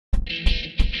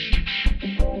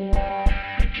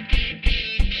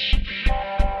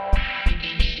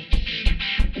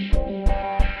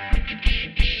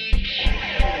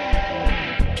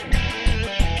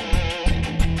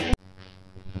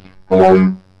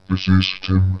Hello, this is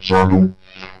Tim Sandle,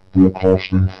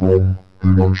 broadcasting from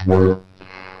who knows where,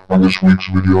 and this week's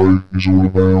video is all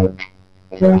about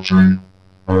quality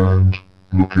and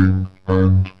looking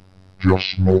and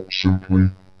just not simply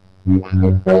walking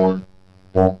on by,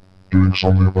 but doing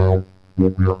something about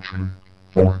what we actually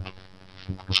find.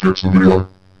 Let's get to the video.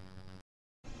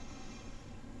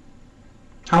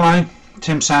 Hello,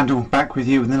 Tim Sandle back with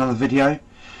you with another video.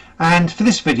 And for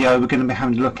this video we're going to be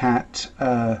having a look at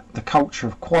the culture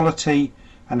of quality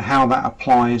and how that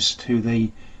applies to the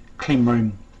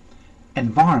cleanroom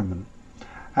environment.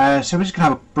 So we're just going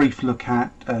to have a brief look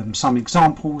at some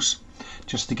examples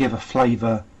just to give a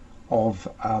flavour of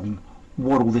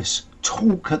what all this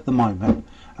talk at the moment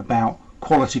about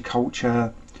quality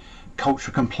culture,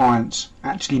 culture compliance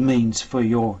actually means for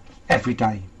your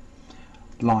everyday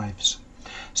lives.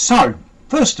 So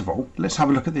first of all, let's have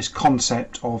a look at this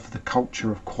concept of the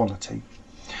culture of quality.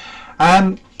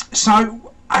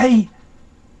 So a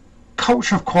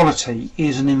culture of quality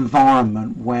is an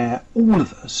environment where all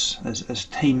of us as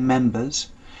team members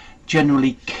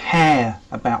generally care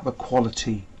about the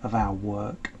quality of our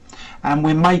work, and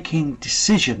we're making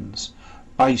decisions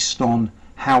based on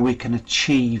how we can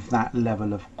achieve that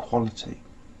level of quality.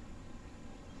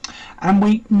 And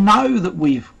we know that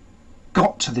we've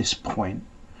got to this point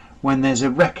when there's a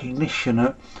recognition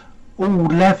at all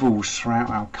levels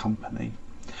throughout our company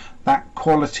that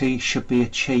quality should be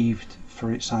achieved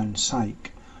for its own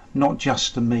sake, not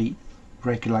just to meet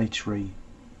regulatory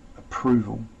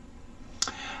approval.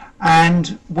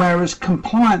 And whereas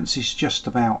compliance is just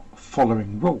about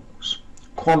following rules,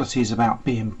 quality is about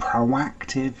being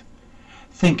proactive,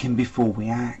 thinking before we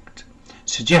act,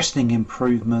 suggesting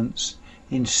improvements,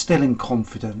 instilling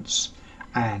confidence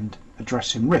and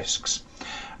addressing risks.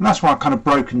 And that's why I've kind of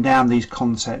broken down these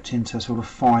concepts into sort of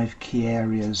 5 key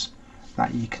areas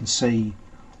that you can see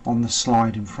on the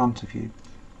slide in front of you.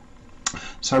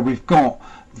 So we've got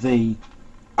the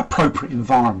appropriate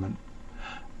environment.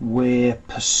 We're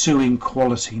pursuing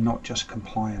quality, not just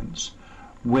compliance.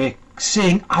 We're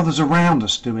seeing others around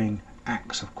us doing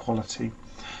acts of quality.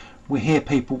 We hear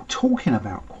people talking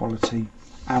about quality,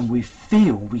 and we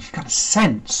kind of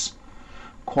sense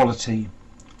quality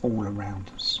all around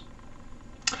us.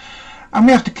 And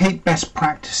we have to keep best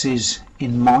practices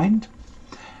in mind,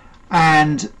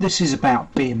 and this is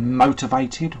about being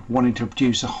motivated, wanting to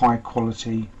produce a high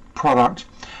quality product,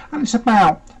 and it's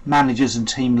about managers and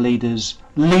team leaders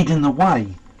leading the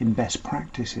way in best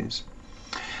practices.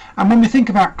 And when we think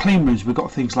about clean rooms, we've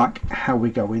got things like how we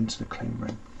go into the clean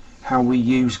room, how we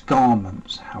use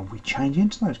garments, how we change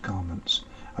into those garments,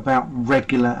 about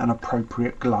regular and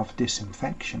appropriate glove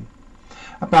disinfection,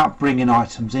 about bringing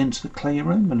items into the clean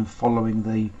room and following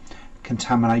the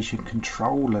contamination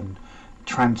control and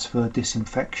transfer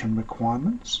disinfection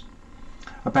requirements,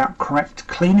 about correct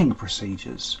cleaning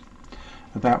procedures,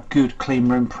 about good clean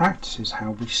room practices,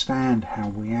 how we stand, how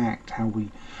we act, how we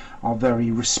are very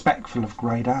respectful of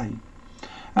grade A,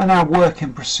 and our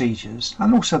working procedures,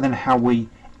 and also then how we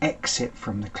exit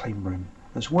from the clean room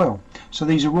as well. So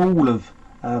these are all of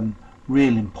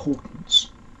real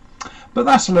importance. But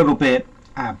that's a little bit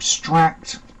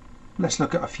abstract. Let's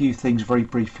look at a few things very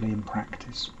briefly in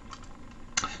practice.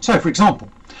 So for example,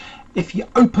 if you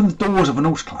open the doors of an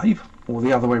autoclave, or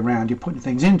the other way around, you're putting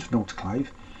things into an autoclave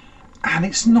and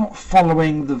it's not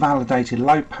following the validated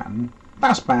load pattern,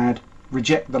 that's bad,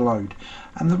 reject the load.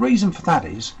 And the reason for that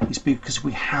is because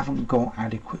we haven't got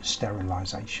adequate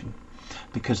sterilisation,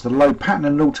 because the load pattern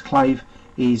in an autoclave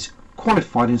is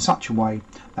qualified in such a way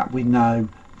that we know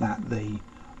that the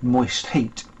moist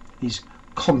heat is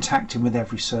contacting with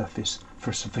every surface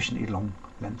for a sufficiently long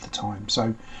length of time.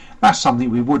 So that's something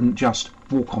we wouldn't just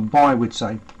walk on by, we'd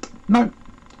say no,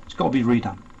 it's got to be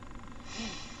redone.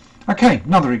 Okay,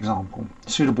 another example,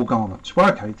 suitable garments.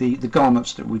 Well, okay, the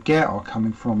garments that we get are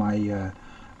coming from a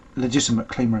legitimate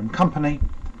cleanroom company,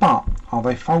 but are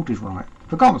they folded right?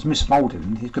 If the garment's misfolded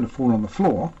and he's going to fall on the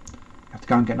floor, you have to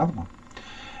go and get another one.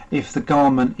 If the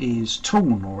garment is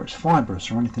torn or it's fibrous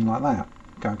or anything like that,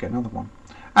 go and get another one.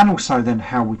 And also then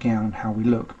how we gown and how we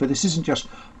look. But this isn't just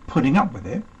putting up with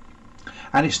it,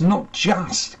 and it's not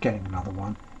just getting another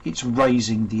one, it's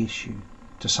raising the issue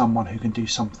to someone who can do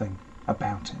something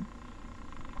about it.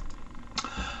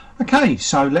 Okay,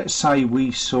 so let's say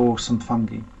we saw some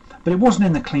fungi, but it wasn't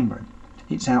in the clean room,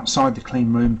 it's outside the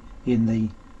clean room in the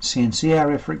CNC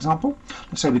area, for example.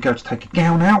 Let's say we go to take a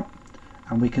gown out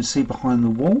and we can see behind the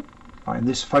wall Like in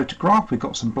this photograph, we've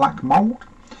got some black mould.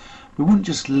 We wouldn't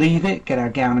just leave it, get our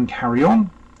gown and carry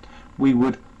on. We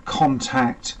would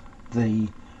contact the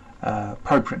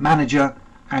appropriate manager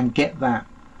and get that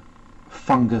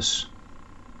fungus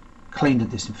cleaned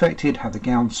and disinfected, have the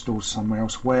gown stored somewhere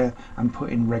elsewhere, and put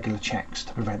in regular checks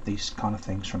to prevent these kind of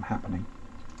things from happening.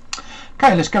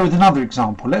 Okay, let's go with another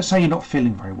example. Let's say you're not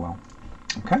feeling very well.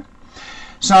 Okay,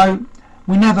 so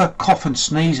we never cough and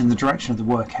sneeze in the direction of the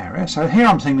work area. So here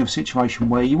I'm thinking of a situation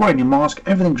where you're wearing your mask,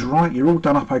 everything's right, you're all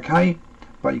done up okay,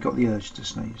 but you've got the urge to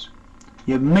sneeze.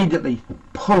 You immediately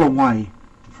pull away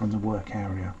from the work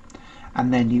area,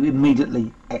 and then you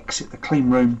immediately exit the clean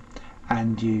room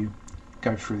and you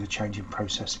go through the changing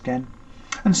process again.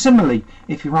 And similarly,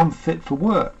 if you're unfit for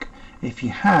work, if you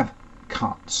have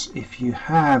cuts, if you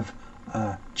have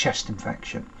chest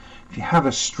infection, if you have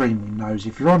a streaming nose,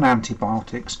 if you're on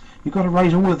antibiotics, you've got to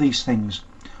raise all of these things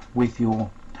with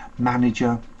your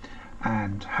manager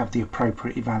and have the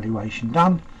appropriate evaluation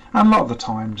done. And a lot of the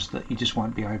times that you just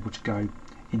won't be able to go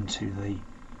into the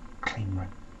clean room.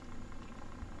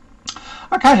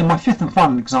 Okay, and my fifth and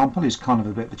final example is kind of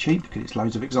a bit of a cheat because it's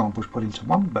loads of examples put into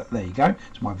one, but there you go,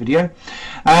 it's my video.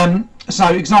 So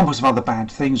examples of other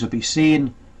bad things would be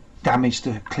seeing damage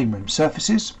to clean room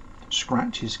surfaces,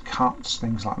 scratches, cuts,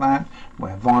 things like that,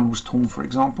 where vinyl's torn, for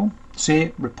example. See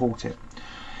it, report it.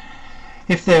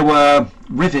 If there were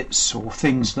rivets or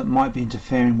things that might be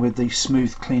interfering with the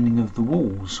smooth cleaning of the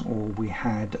walls, or we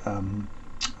had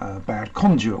a bad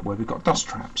conduit where we've got dust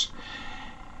traps.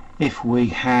 If we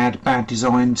had bad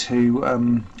design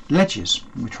to ledges,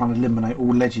 we're trying to eliminate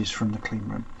all ledges from the clean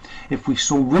room. If we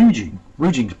saw rouging,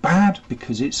 rouging's bad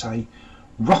because it's a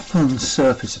roughened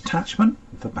surface attachment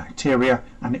for bacteria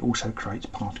and it also creates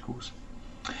particles.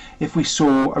 If we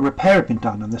saw a repair had been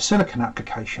done and the silicone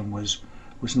application was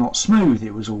not smooth,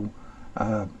 it was all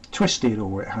twisted,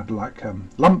 or it had like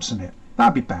lumps in it,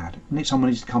 that'd be bad. And someone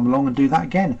needs to come along and do that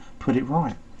again, put it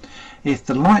right. If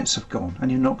the lights have gone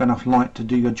and you've not got enough light to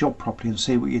do your job properly and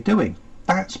see what you're doing,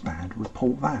 that's bad,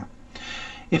 report that.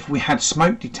 If we had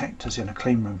smoke detectors in a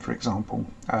clean room, for example,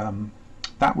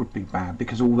 that would be bad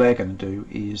because all they're going to do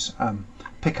is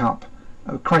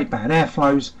create bad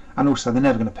airflows, and also they're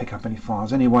never going to pick up any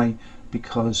fires anyway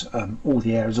because all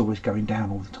the air is always going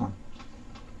down all the time.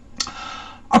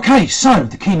 Okay, so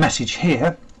the key message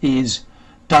here is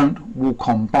don't walk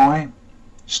on by,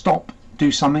 stop,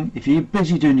 do something. If you're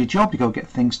busy doing your job, you've got to get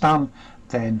things done,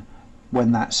 then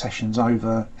when that session's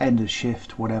over, end of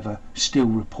shift, whatever, still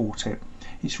report it.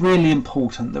 It's really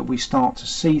important that we start to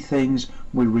see things,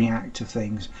 we react to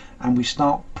things, and we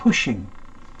start pushing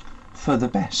for the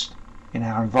best in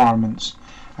our environments,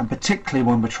 and particularly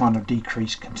when we're trying to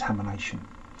decrease contamination.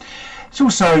 It's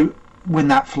also, when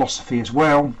that philosophy as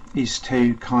well, is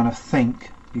to kind of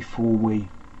think before we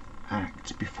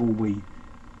act, before we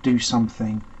do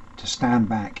something, to stand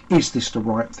back. Is this the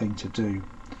right thing to do?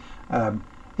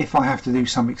 If I have to do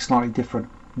something slightly different,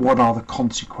 what are the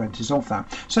consequences of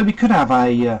that? So we could have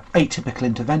a atypical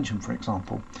intervention, for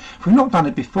example. If we've not done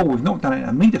it before, we've not done it in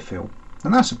a meter fill,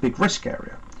 then that's a big risk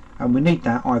area, and we need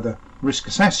that either risk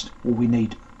assessed or we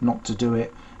need not to do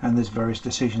it, and there's various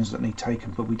decisions that need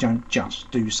taken, but we don't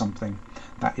just do something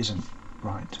that isn't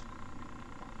right.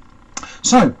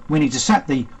 So we need to set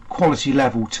the quality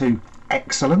level to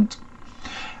excellent,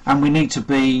 and we need to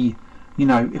be, you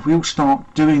know, if we all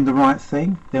start doing the right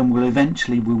thing, then we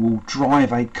will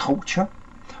drive a culture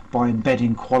by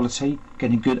embedding quality,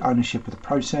 getting good ownership of the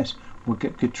process. We'll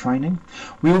get good training.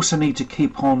 We also need to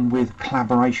keep on with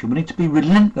collaboration. We need to be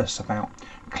relentless about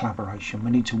collaboration.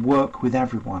 We need to work with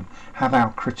everyone, have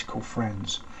our critical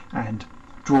friends, and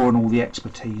draw on all the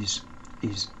expertise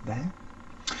is there.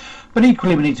 But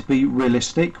equally we need to be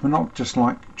realistic. We're not just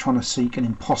like trying to seek an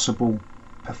impossible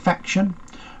perfection.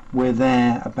 We're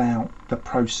there about the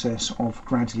process of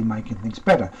gradually making things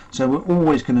better. So we're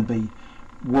always going to be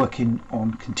working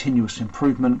on continuous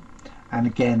improvement, and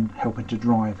again helping to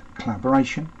drive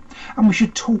collaboration. And we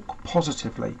should talk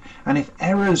positively, and if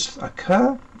errors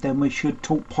occur, then we should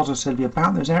talk positively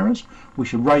about those errors. We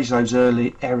should raise those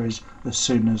early errors as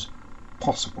soon as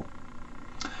possible.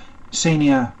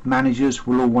 Senior managers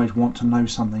will always want to know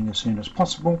something as soon as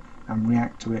possible and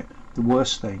react to it. The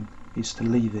worst thing is to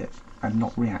leave it and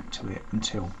not react to it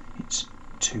until it's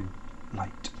too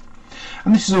late.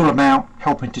 And this is all about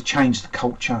helping to change the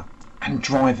culture and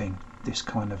driving this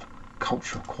kind of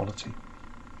culture of quality.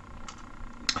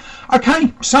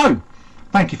 Okay, so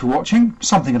thank you for watching.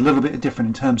 Something a little bit different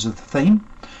in terms of the theme,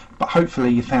 but hopefully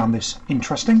you found this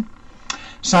interesting.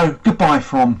 So goodbye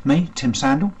from me, Tim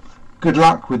Sandle. Good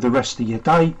luck with the rest of your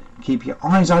day. Keep your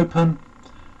eyes open,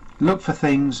 look for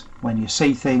things when you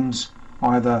see things,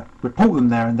 either report them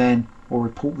there and then or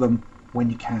report them when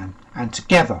you can, and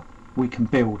together we can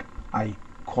build a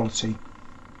quality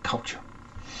culture.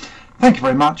 Thank you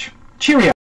very much.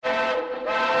 Cheerio.